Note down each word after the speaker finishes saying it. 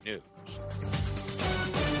News.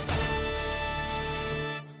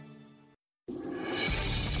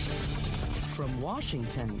 From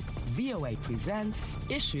Washington, VOA presents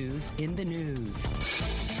Issues in the News.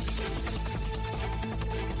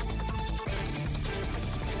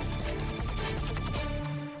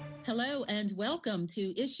 Hello and welcome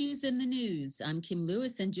to Issues in the News. I'm Kim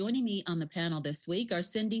Lewis, and joining me on the panel this week are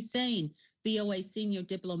Cindy Saine, VOA Senior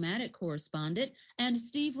Diplomatic Correspondent, and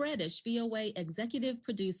Steve Redisch, VOA Executive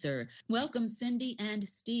Producer. Welcome, Cindy and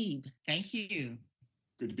Steve. Thank you.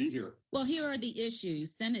 Good to be here. Well, here are the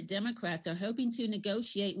issues. Senate Democrats are hoping to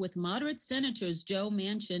negotiate with moderate Senators Joe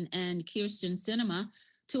Manchin and Kyrsten Sinema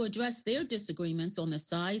to address their disagreements on the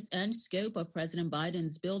size and scope of President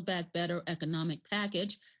Biden's Build Back Better economic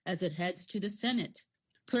package as it heads to the Senate.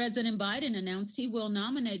 President Biden announced he will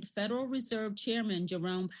nominate Federal Reserve Chairman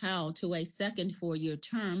Jerome Powell to a second four-year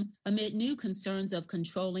term amid new concerns of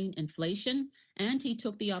controlling inflation, and he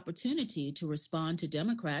took the opportunity to respond to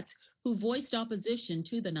Democrats who voiced opposition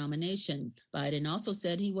to the nomination. Biden also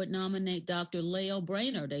said he would nominate Dr. Lael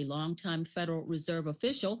Brainerd, a longtime Federal Reserve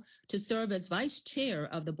official, to serve as vice chair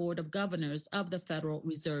of the Board of Governors of the Federal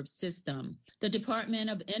Reserve System. The Department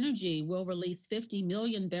of Energy will release 50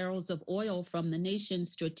 million barrels of oil from the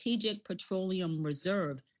nation's Strategic Petroleum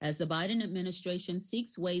Reserve as the Biden administration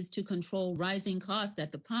seeks ways to control rising costs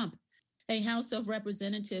at the pump. A House of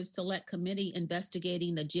Representatives Select Committee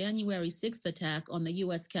investigating the January 6th attack on the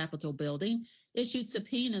U.S. Capitol building issued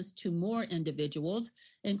subpoenas to more individuals,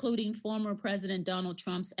 including former President Donald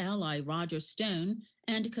Trump's ally Roger Stone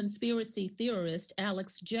and conspiracy theorist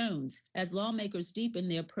Alex Jones, as lawmakers deepen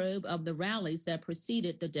their probe of the rallies that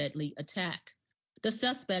preceded the deadly attack. The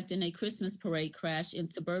suspect in a Christmas parade crash in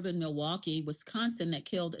suburban Milwaukee, Wisconsin, that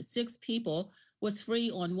killed 6 people was free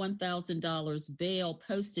on $1,000 bail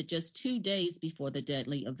posted just 2 days before the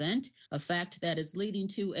deadly event, a fact that is leading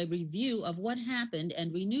to a review of what happened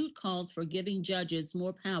and renewed calls for giving judges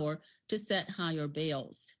more power to set higher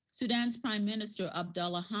bails. Sudan's Prime Minister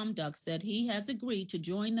Abdullah Hamdok said he has agreed to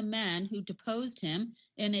join the man who deposed him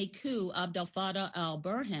in a coup, Abdel Fattah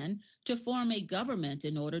al-Burhan, to form a government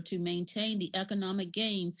in order to maintain the economic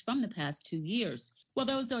gains from the past 2 years. Well,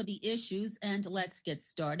 those are the issues, and let's get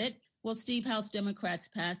started. Well, Steve, House Democrats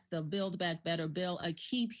passed the Build Back Better bill, a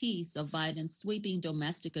key piece of Biden's sweeping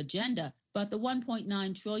domestic agenda. But the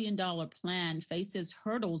 $1.9 trillion plan faces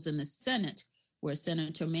hurdles in the Senate, where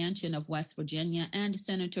Senator Manchin of West Virginia and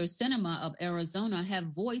Senator Sinema of Arizona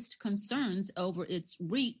have voiced concerns over its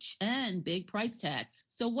reach and big price tag.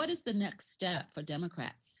 So what is the next step for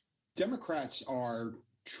Democrats? Democrats are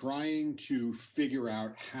trying to figure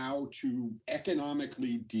out how to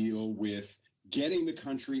economically deal with getting the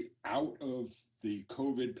country out of the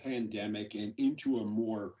COVID pandemic and into a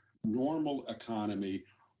more normal economy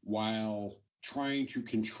while trying to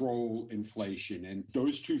control inflation. And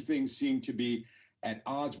those two things seem to be at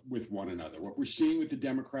odds with one another. What we're seeing with the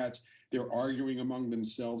Democrats, they're arguing among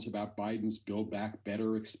themselves about Biden's Build Back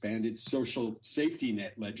Better expanded social safety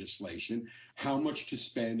net legislation, how much to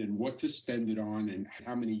spend and what to spend it on and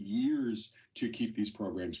how many years to keep these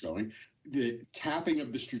programs going. The tapping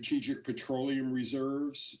of the Strategic Petroleum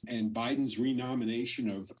Reserves and Biden's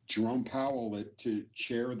renomination of Jerome Powell to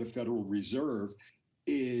chair the Federal Reserve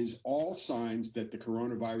is all signs that the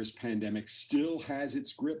coronavirus pandemic still has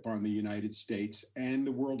its grip on the United States and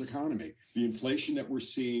the world economy. The inflation that we're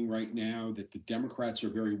seeing right now that the Democrats are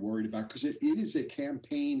very worried about, because it is a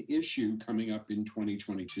campaign issue coming up in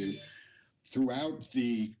 2022. Throughout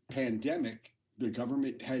the pandemic, the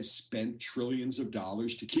government has spent trillions of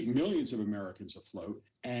dollars to keep millions of Americans afloat,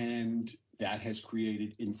 and that has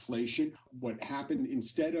created inflation. What happened,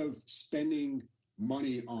 instead of spending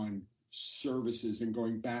money on services and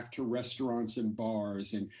going back to restaurants and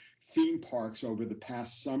bars and theme parks over the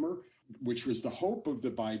past summer, which was the hope of the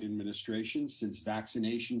Biden administration since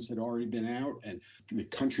vaccinations had already been out and the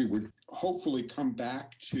country would hopefully come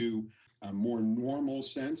back to a more normal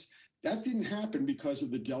sense. That didn't happen because of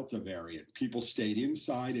the Delta variant. People stayed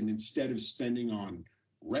inside, and instead of spending on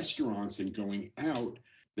restaurants and going out,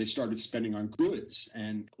 they started spending on goods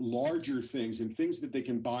and larger things and things that they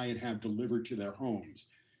can buy and have delivered to their homes.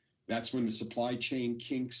 That's when the supply chain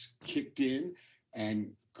kinks kicked in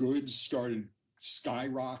and goods started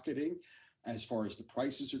skyrocketing. As far as the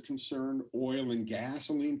prices are concerned, oil and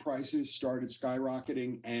gasoline prices started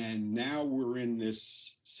skyrocketing. And now we're in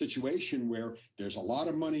this situation where there's a lot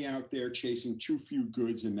of money out there chasing too few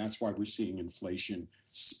goods. And that's why we're seeing inflation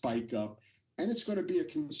spike up. And it's going to be a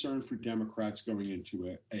concern for Democrats going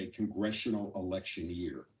into a congressional election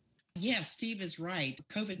year. Yes, Steve is right.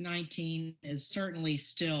 COVID-19 is certainly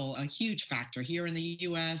still a huge factor here in the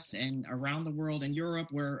U.S. and around the world, in Europe,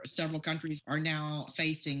 where several countries are now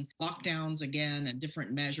facing lockdowns again and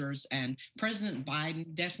different measures. And President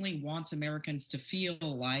Biden definitely wants Americans to feel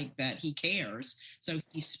like that he cares. So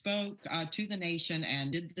he spoke to the nation and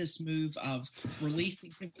did this move of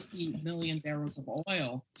releasing 50 million barrels of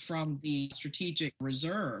oil from the strategic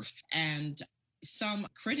reserve. And some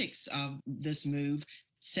critics of this move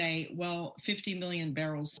say, well, 50 million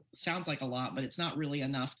barrels sounds like a lot, but it's not really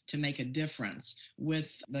enough to make a difference,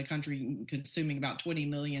 with the country consuming about 20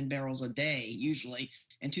 million barrels a day, usually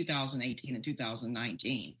in 2018 and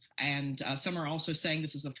 2019. And some are also saying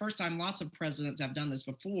this is the first time, lots of presidents have done this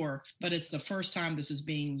before, but it's the first time this is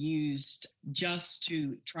being used just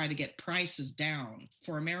to try to get prices down.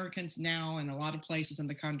 For Americans now, in a lot of places in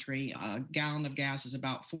the country, a gallon of gas is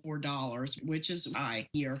about $4, which is high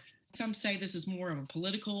here. Some say this is more of a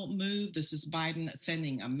political move. This is Biden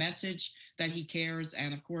sending a message that he cares.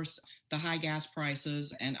 And of course, the high gas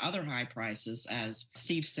prices and other high prices, as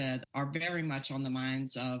Steve said, are very much on the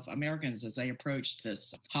minds of Americans as they approach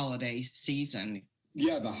this holiday season.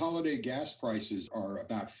 Yeah, the holiday gas prices are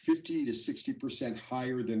about 50 to 60%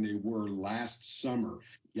 higher than they were last summer.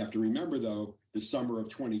 You have to remember, though, the summer of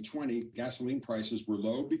 2020, gasoline prices were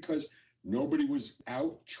low because nobody was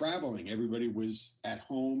out traveling. Everybody was at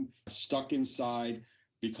home, stuck inside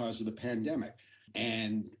because of the pandemic.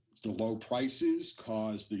 And the low prices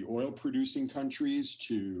caused the oil-producing countries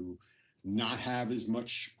to not have as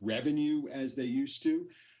much revenue as they used to.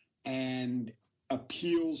 And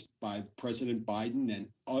appeals by President Biden and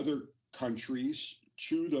other countries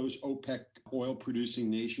to those OPEC oil-producing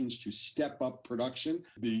nations to step up production.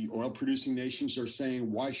 The oil-producing nations are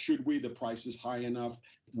saying, why should we? The price is high enough.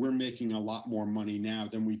 We're making a lot more money now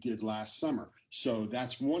than we did last summer. So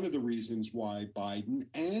that's one of the reasons why Biden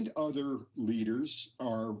and other leaders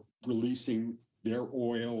are releasing their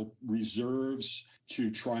oil reserves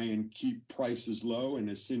to try and keep prices low. And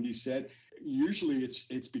as Cindy said, usually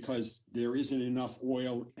it's because there isn't enough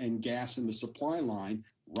oil and gas in the supply line.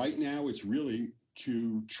 Right now, it's really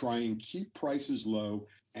to try and keep prices low,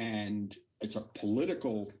 and it's a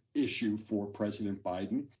political issue for President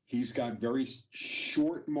Biden. He's got very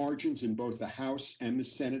short margins in both the House and the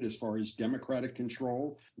Senate as far as Democratic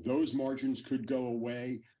control. Those margins could go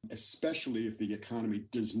away, especially if the economy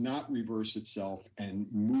does not reverse itself and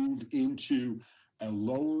move into a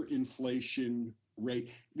lower inflation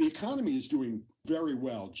rate. The economy is doing very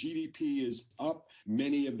well. GDP is up.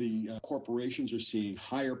 Many of the corporations are seeing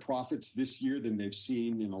higher profits this year than they've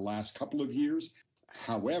seen in the last couple of years.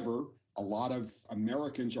 However, a lot of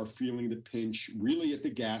Americans are feeling the pinch really at the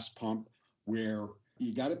gas pump, where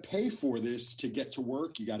you got to pay for this to get to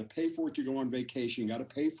work. You got to pay for it to go on vacation. You got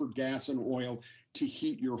to pay for gas and oil to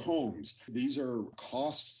heat your homes. These are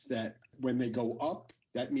costs that when they go up,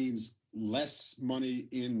 that means less money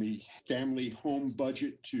in the family home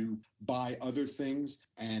budget to buy other things.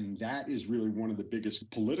 And that is really one of the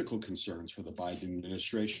biggest political concerns for the Biden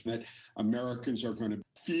administration, that Americans are going to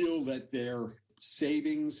feel that their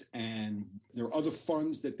savings and their other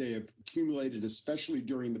funds that they have accumulated, especially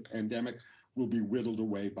during the pandemic, will be whittled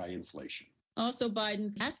away by inflation. Also,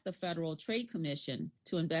 Biden asked the Federal Trade Commission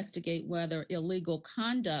to investigate whether illegal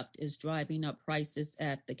conduct is driving up prices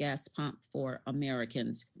at the gas pump for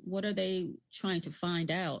Americans. What are they trying to find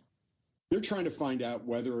out? They're trying to find out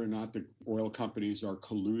whether or not the oil companies are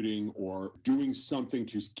colluding or doing something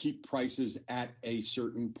to keep prices at a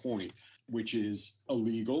certain point, which is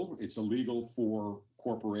illegal. It's illegal for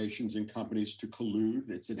corporations and companies to collude.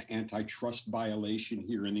 It's an antitrust violation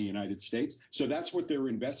here in the United States. So that's what they're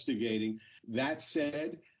investigating. That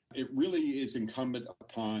said, it really is incumbent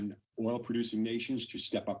upon oil-producing nations to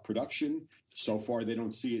step up production. So far, they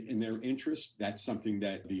don't see it in their interest. That's something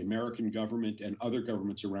that the American government and other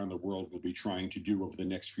governments around the world will be trying to do over the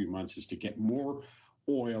next few months, is to get more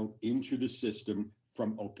oil into the system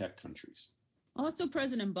from OPEC countries. Also,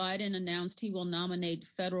 President Biden announced he will nominate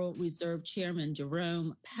Federal Reserve Chairman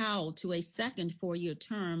Jerome Powell to a second four-year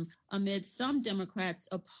term amid some Democrats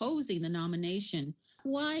opposing the nomination.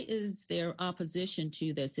 Why is there opposition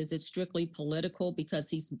to this? Is it strictly political because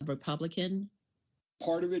he's Republican?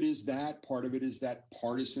 Part of it is that. Part of it is that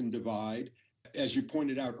partisan divide. As you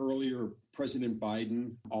pointed out earlier, President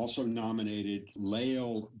Biden also nominated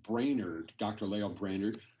Lael Brainerd, Dr. Lael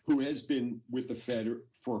Brainerd, who has been with the Fed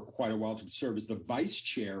for quite a while to serve as the vice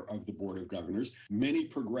chair of the Board of Governors. Many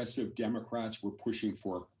progressive Democrats were pushing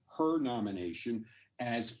for her nomination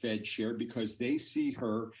as Fed chair because they see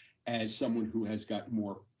her as someone who has got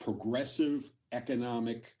more progressive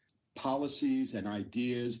economic policies and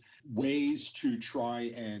ideas ways to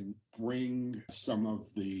try and bring some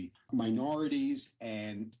of the minorities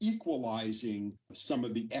and equalizing some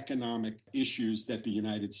of the economic issues that the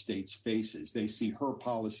United States faces. They see her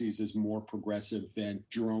policies as more progressive than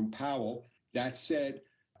Jerome Powell. That said,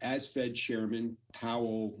 as Fed chairman,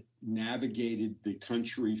 Powell navigated the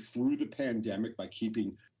country through the pandemic by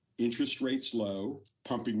keeping interest rates low,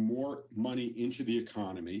 pumping more money into the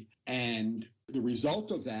economy. And the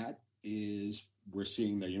result of that is we're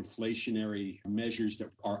seeing the inflationary measures that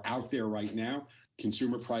are out there right now.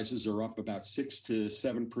 Consumer prices are up about 6 to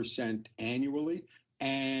 7% annually.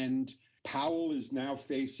 And Powell is now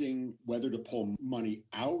facing whether to pull money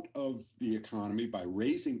out of the economy by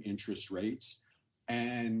raising interest rates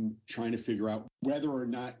and trying to figure out whether or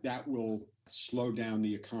not that will slow down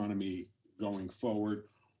the economy going forward,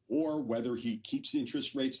 or whether he keeps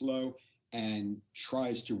interest rates low and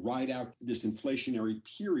tries to ride out this inflationary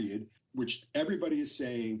period, which everybody is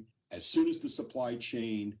saying as soon as the supply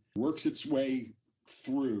chain works its way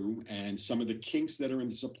through and some of the kinks that are in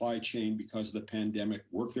the supply chain because of the pandemic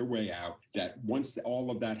work their way out, that once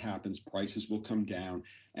all of that happens, prices will come down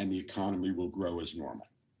and the economy will grow as normal.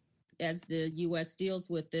 As the U.S. deals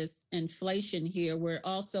with this inflation here, we're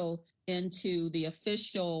also into the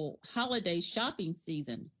official holiday shopping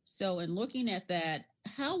season. So in looking at that,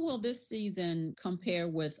 how will this season compare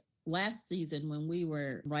with last season when we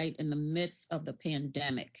were right in the midst of the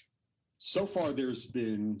pandemic? So far, there's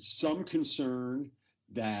been some concern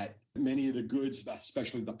that many of the goods,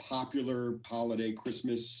 especially the popular holiday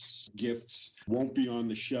Christmas gifts, won't be on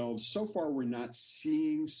the shelves. So far, we're not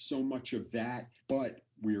seeing so much of that, but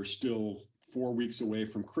we are still 4 weeks away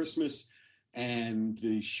from Christmas, and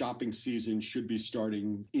the shopping season should be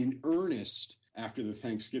starting in earnest after the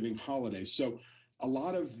Thanksgiving holiday. So a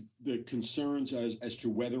lot of the concerns as to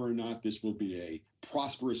whether or not this will be a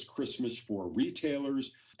prosperous Christmas for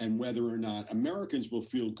retailers and whether or not Americans will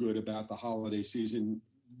feel good about the holiday season,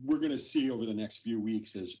 we're going to see over the next few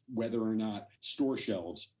weeks as whether or not store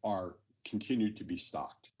shelves are continued to be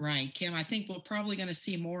stocked. Right, Kim, I think we're probably going to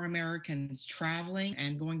see more Americans traveling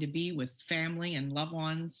and going to be with family and loved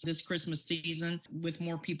ones this Christmas season with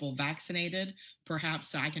more people vaccinated.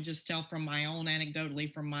 Perhaps I can just tell from my own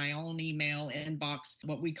anecdotally from my own email inbox,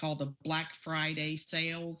 what we call the Black Friday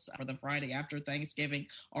sales or the Friday after Thanksgiving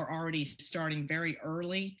are already starting very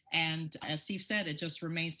early. And as Steve said, it just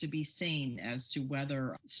remains to be seen as to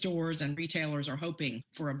whether stores and retailers are hoping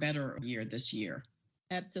for a better year this year.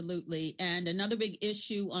 Absolutely. And another big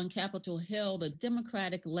issue on Capitol Hill, the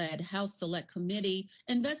Democratic-led House Select Committee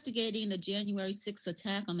investigating the January 6th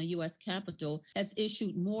attack on the U.S. Capitol has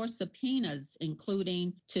issued more subpoenas,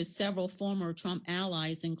 including to several former Trump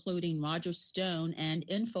allies, including Roger Stone and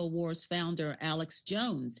InfoWars founder Alex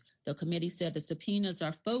Jones. The committee said the subpoenas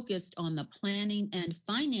are focused on the planning and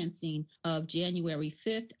financing of January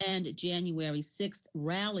 5th and January 6th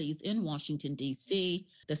rallies in Washington, D.C.,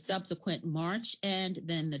 the subsequent march, and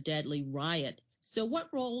then the deadly riot. So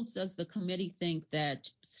what roles does the committee think that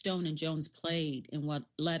Stone and Jones played in what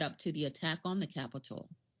led up to the attack on the Capitol?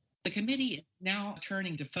 The committee is now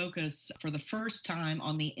turning to focus for the first time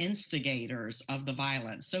on the instigators of the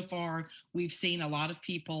violence. So far, we've seen a lot of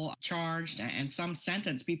people charged and some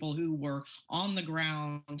sentenced, people who were on the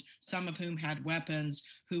ground, some of whom had weapons,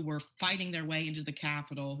 who were fighting their way into the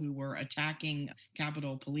Capitol, who were attacking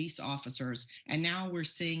Capitol police officers. And now we're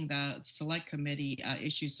seeing the Select Committee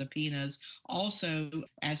issue subpoenas also,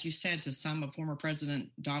 as you said, to some of former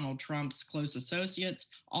President Donald Trump's close associates,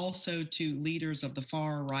 also to leaders of the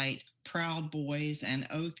far right, Proud Boys and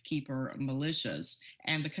Oath Keeper militias.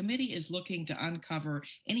 And the committee is looking to uncover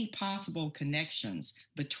any possible connections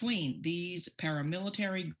between these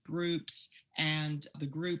paramilitary groups and the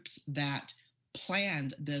groups that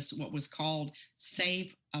planned this, what was called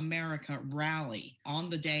Save America rally on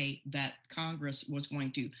the day that Congress was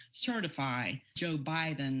going to certify Joe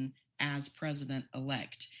Biden as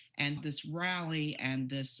president-elect. And this rally and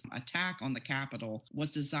this attack on the Capitol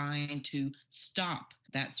was designed to stop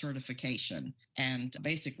that certification and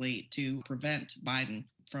basically to prevent Biden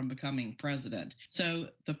from becoming president. So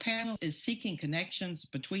the panel is seeking connections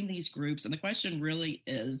between these groups. And the question really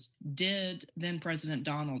is, did then President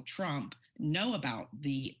Donald Trump know about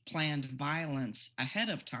the planned violence ahead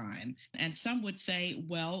of time? And some would say,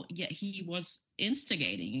 well, yeah, he was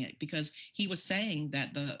instigating it, because he was saying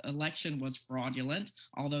that the election was fraudulent,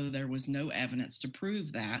 although there was no evidence to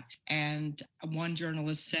prove that. And one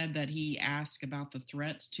journalist said that he asked about the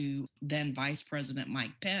threats to then Vice President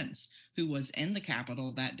Mike Pence, who was in the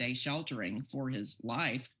Capitol that day sheltering for his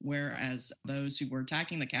life, whereas those who were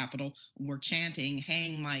attacking the Capitol were chanting,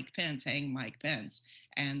 "Hang Mike Pence, hang Mike Pence."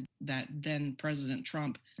 And that then President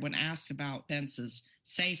Trump, when asked about Pence's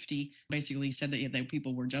safety, basically said that the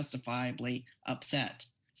people were justifiably upset.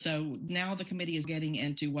 So now the committee is getting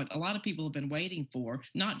into what a lot of people have been waiting for,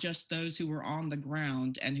 not just those who were on the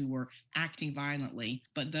ground and who were acting violently,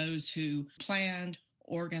 but those who planned,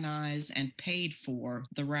 organized, and paid for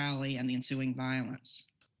the rally and the ensuing violence.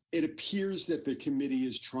 It appears that the committee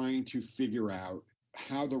is trying to figure out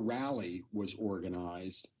how the rally was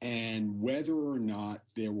organized and whether or not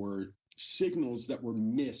there were signals that were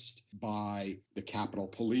missed by the Capitol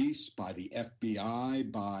Police, by the FBI,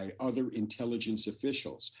 by other intelligence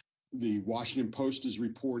officials. The Washington Post is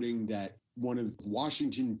reporting that one of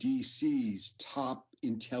Washington, D.C.'s top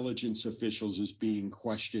intelligence officials is being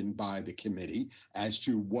questioned by the committee as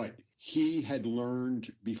to what he had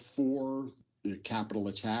learned before the Capitol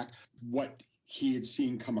attack, what he had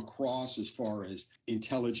seen come across as far as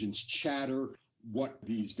intelligence chatter, what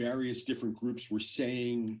these various different groups were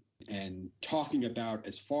saying and talking about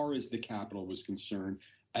as far as the Capitol was concerned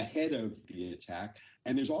ahead of the attack.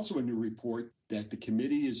 And there's also a new report that the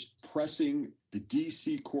committee is pressing the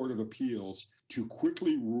D.C. Court of Appeals to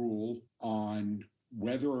quickly rule on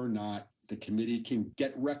whether or not the committee can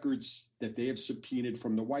get records that they have subpoenaed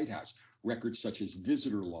from the White House, records such as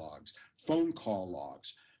visitor logs, phone call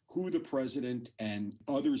logs, who the president and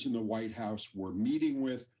others in the White House were meeting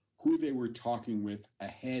with, who they were talking with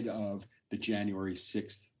ahead of the January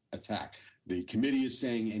 6th attack. The committee is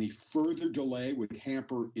saying any further delay would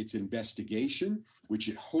hamper its investigation, which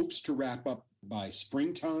it hopes to wrap up by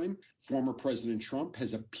springtime. Former President Trump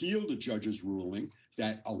has appealed a judge's ruling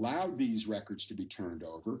that allowed these records to be turned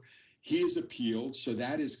over. He has appealed, so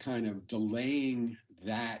that is kind of delaying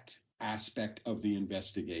that aspect of the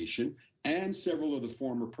investigation. And several of the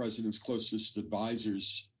former president's closest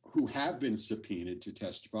advisors who have been subpoenaed to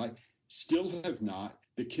testify still have not.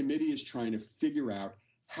 The committee is trying to figure out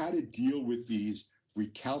how to deal with these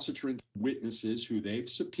recalcitrant witnesses who they've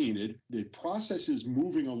subpoenaed. The process is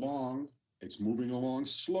moving along. It's moving along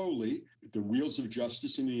slowly. The wheels of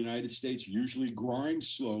justice in the United States usually grind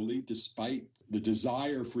slowly, despite the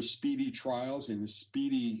desire for speedy trials and a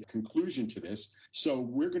speedy conclusion to this. So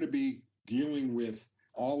we're going to be dealing with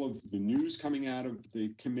all of the news coming out of the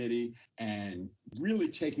committee and really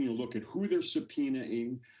taking a look at who they're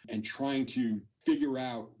subpoenaing and trying to figure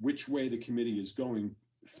out which way the committee is going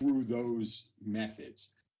through those methods.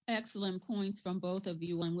 Excellent points from both of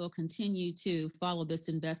you, and we'll continue to follow this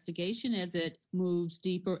investigation as it moves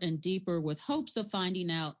deeper and deeper with hopes of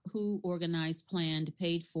finding out who organized, planned,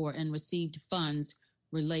 paid for, and received funds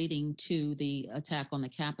relating to the attack on the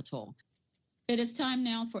Capitol. It is time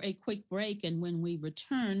now for a quick break, and when we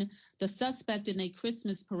return, the suspect in a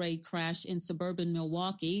Christmas parade crash in suburban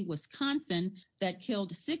Milwaukee, Wisconsin, that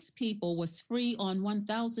killed 6 people was free on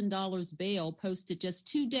 $1,000 bail posted just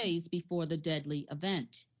 2 days before the deadly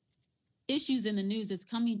event. Issues in the News is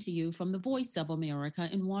coming to you from the Voice of America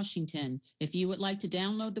in Washington. If you would like to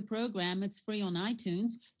download the program, it's free on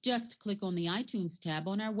iTunes. Just click on the iTunes tab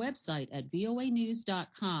on our website at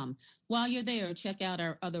voanews.com. While you're there, check out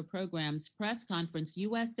our other programs, Press Conference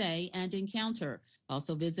USA and Encounter.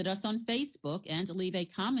 Also visit us on Facebook and leave a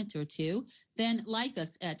comment or two. Then like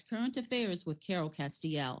us at Current Affairs with Carol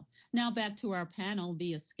Castiel. Now back to our panel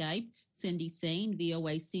via Skype. Cindy Saine,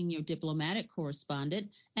 VOA Senior Diplomatic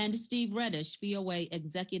Correspondent, and Steve Redisch, VOA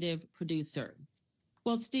Executive Producer.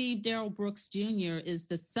 Well, Steve, Darrell Brooks Jr. is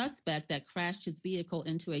the suspect that crashed his vehicle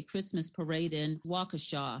into a Christmas parade in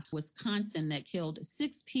Waukesha, Wisconsin, that killed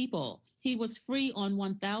 6 people. He was free on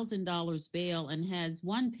 $1,000 bail and has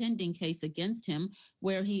one pending case against him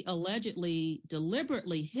where he allegedly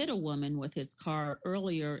deliberately hit a woman with his car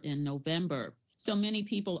earlier in November. So many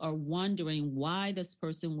people are wondering why this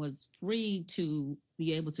person was free to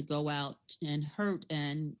be able to go out and hurt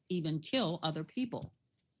and even kill other people.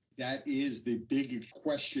 That is the big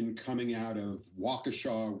question coming out of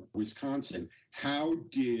Waukesha, Wisconsin. How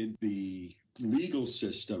did the legal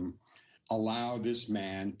system allow this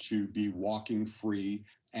man to be walking free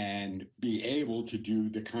and be able to do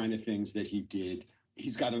the kind of things that he did?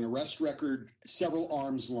 He's got an arrest record several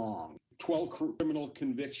arms long. 12 criminal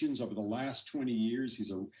convictions over the last 20 years.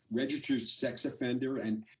 He's a registered sex offender.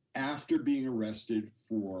 And after being arrested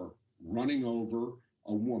for running over a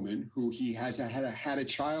a woman who he has had a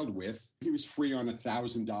child with. He was free on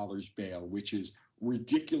 $1,000 bail, which is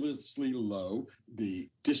ridiculously low. The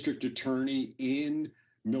district attorney in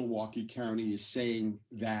Milwaukee County is saying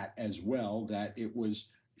that as well, that it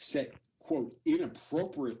was set, quote,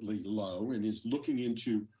 inappropriately low, and is looking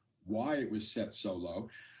into why it was set so low.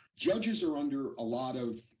 Judges are under a lot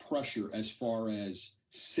of pressure as far as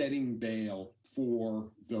setting bail for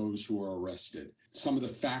those who are arrested. Some of the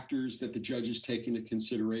factors that the judges take into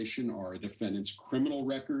consideration are a defendant's criminal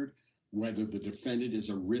record, whether the defendant is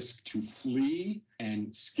a risk to flee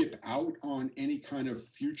and skip out on any kind of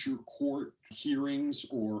future court hearings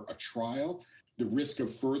or a trial, the risk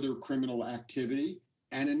of further criminal activity.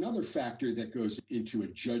 And another factor that goes into a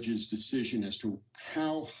judge's decision as to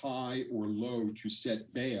how high or low to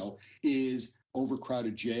set bail is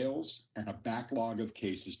overcrowded jails and a backlog of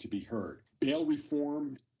cases to be heard. Bail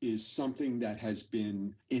reform is something that has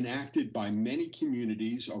been enacted by many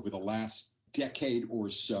communities over the last decade or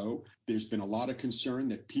so. There's been a lot of concern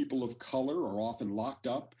that people of color are often locked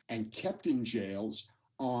up and kept in jails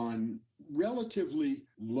on relatively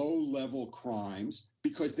low-level crimes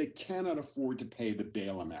because they cannot afford to pay the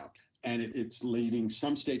bail amount. And it's leading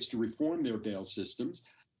some states to reform their bail systems.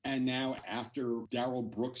 And now, after Darrell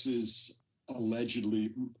Brooks's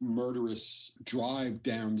allegedly murderous drive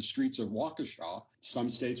down the streets of Waukesha, some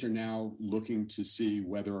states are now looking to see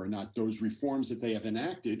whether or not those reforms that they have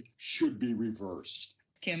enacted should be reversed.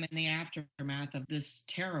 Kim, in the aftermath of this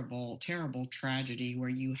terrible, terrible tragedy where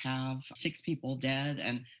you have 6 people dead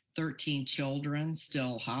and 13 children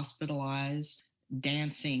still hospitalized,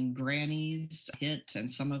 dancing grannies hit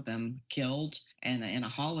and some of them killed, and in a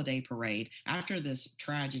holiday parade. After this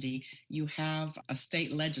tragedy, you have a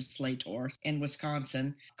state legislator in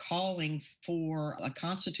Wisconsin calling for a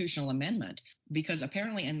constitutional amendment because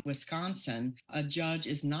apparently in Wisconsin, a judge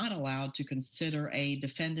is not allowed to consider a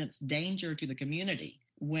defendant's danger to the community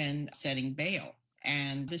when setting bail.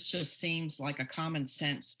 And this just seems like a common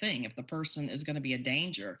sense thing if the person is going to be a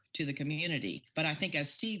danger to the community. But I think,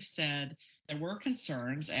 as Steve said, there were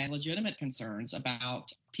concerns and legitimate concerns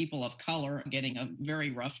about people of color getting a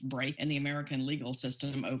very rough break in the American legal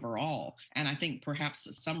system overall. And I think perhaps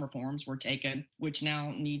some reforms were taken which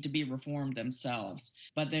now need to be reformed themselves.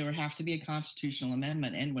 But there would have to be a constitutional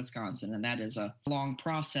amendment in Wisconsin, and that is a long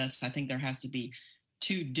process. I think there has to be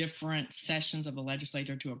 2 different sessions of the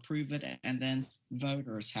legislature to approve it, and then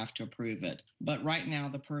voters have to approve it. But right now,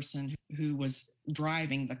 the person who was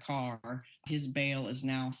driving the car, his bail is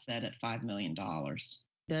now set at $5 million.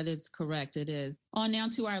 That is correct. It is. On now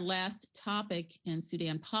to our last topic in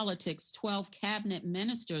Sudan politics. 12 cabinet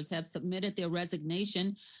ministers have submitted their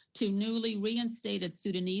resignation to newly reinstated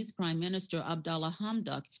Sudanese Prime Minister Abdallah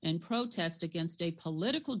Hamdok in protest against a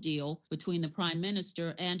political deal between the Prime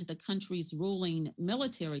Minister and the country's ruling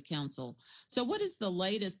military council. So what is the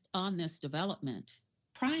latest on this development?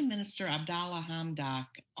 Prime Minister Abdallah Hamdok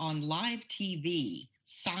on live TV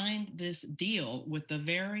signed this deal with the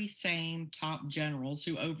very same top generals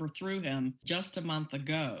who overthrew him just a month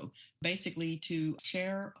ago, basically to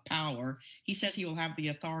share power. He says he will have the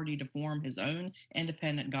authority to form his own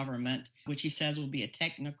independent government, which he says will be a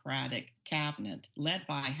technocratic cabinet led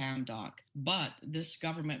by Hamdok. But this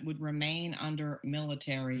government would remain under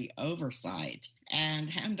military oversight. And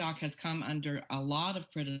Hamdok has come under a lot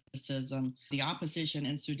of criticism. The opposition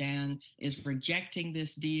in Sudan is rejecting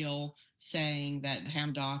this deal, saying that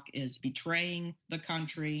Hamdok is betraying the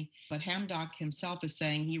country. But Hamdok himself is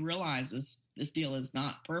saying he realizes this deal is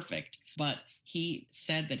not perfect, but he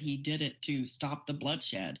said that he did it to stop the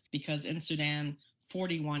bloodshed because in Sudan,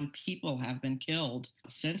 41 people have been killed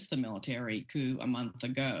since the military coup a month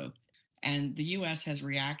ago. And the U.S. has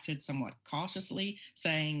reacted somewhat cautiously,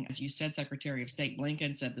 saying, as you said, Secretary of State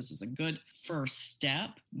Blinken said this is a good first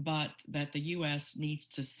step, but that the U.S. needs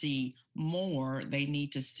to see more. They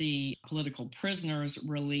need to see political prisoners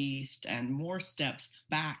released and more steps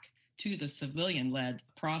back to the civilian-led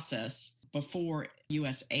process before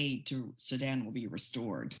U.S. aid to Sudan will be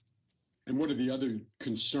restored. And one of the other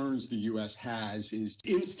concerns the U.S. has is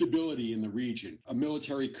instability in the region. A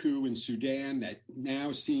military coup in Sudan that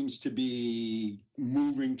now seems to be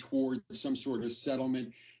moving toward some sort of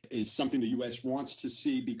settlement is something the U.S. wants to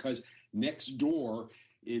see because next door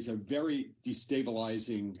is a very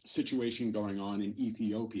destabilizing situation going on in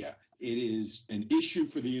Ethiopia. It is an issue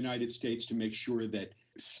for the United States to make sure that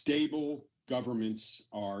stable governments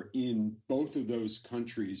are in both of those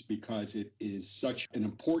countries because it is such an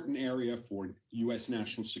important area for U.S.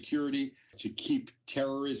 national security to keep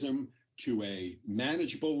terrorism to a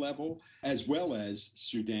manageable level, as well as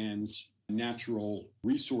Sudan's natural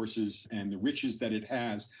resources and the riches that it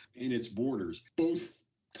has in its borders. Both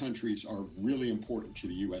countries are really important to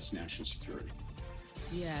the U.S. national security.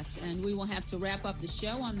 Yes, and we will have to wrap up the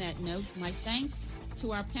show on that note. My thanks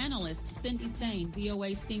to our panelists, Cindy Saine,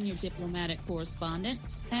 VOA Senior Diplomatic Correspondent,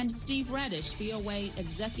 and Steve Redisch, VOA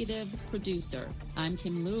Executive Producer. I'm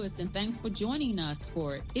Kim Lewis, and thanks for joining us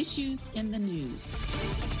for Issues in the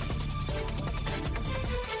News.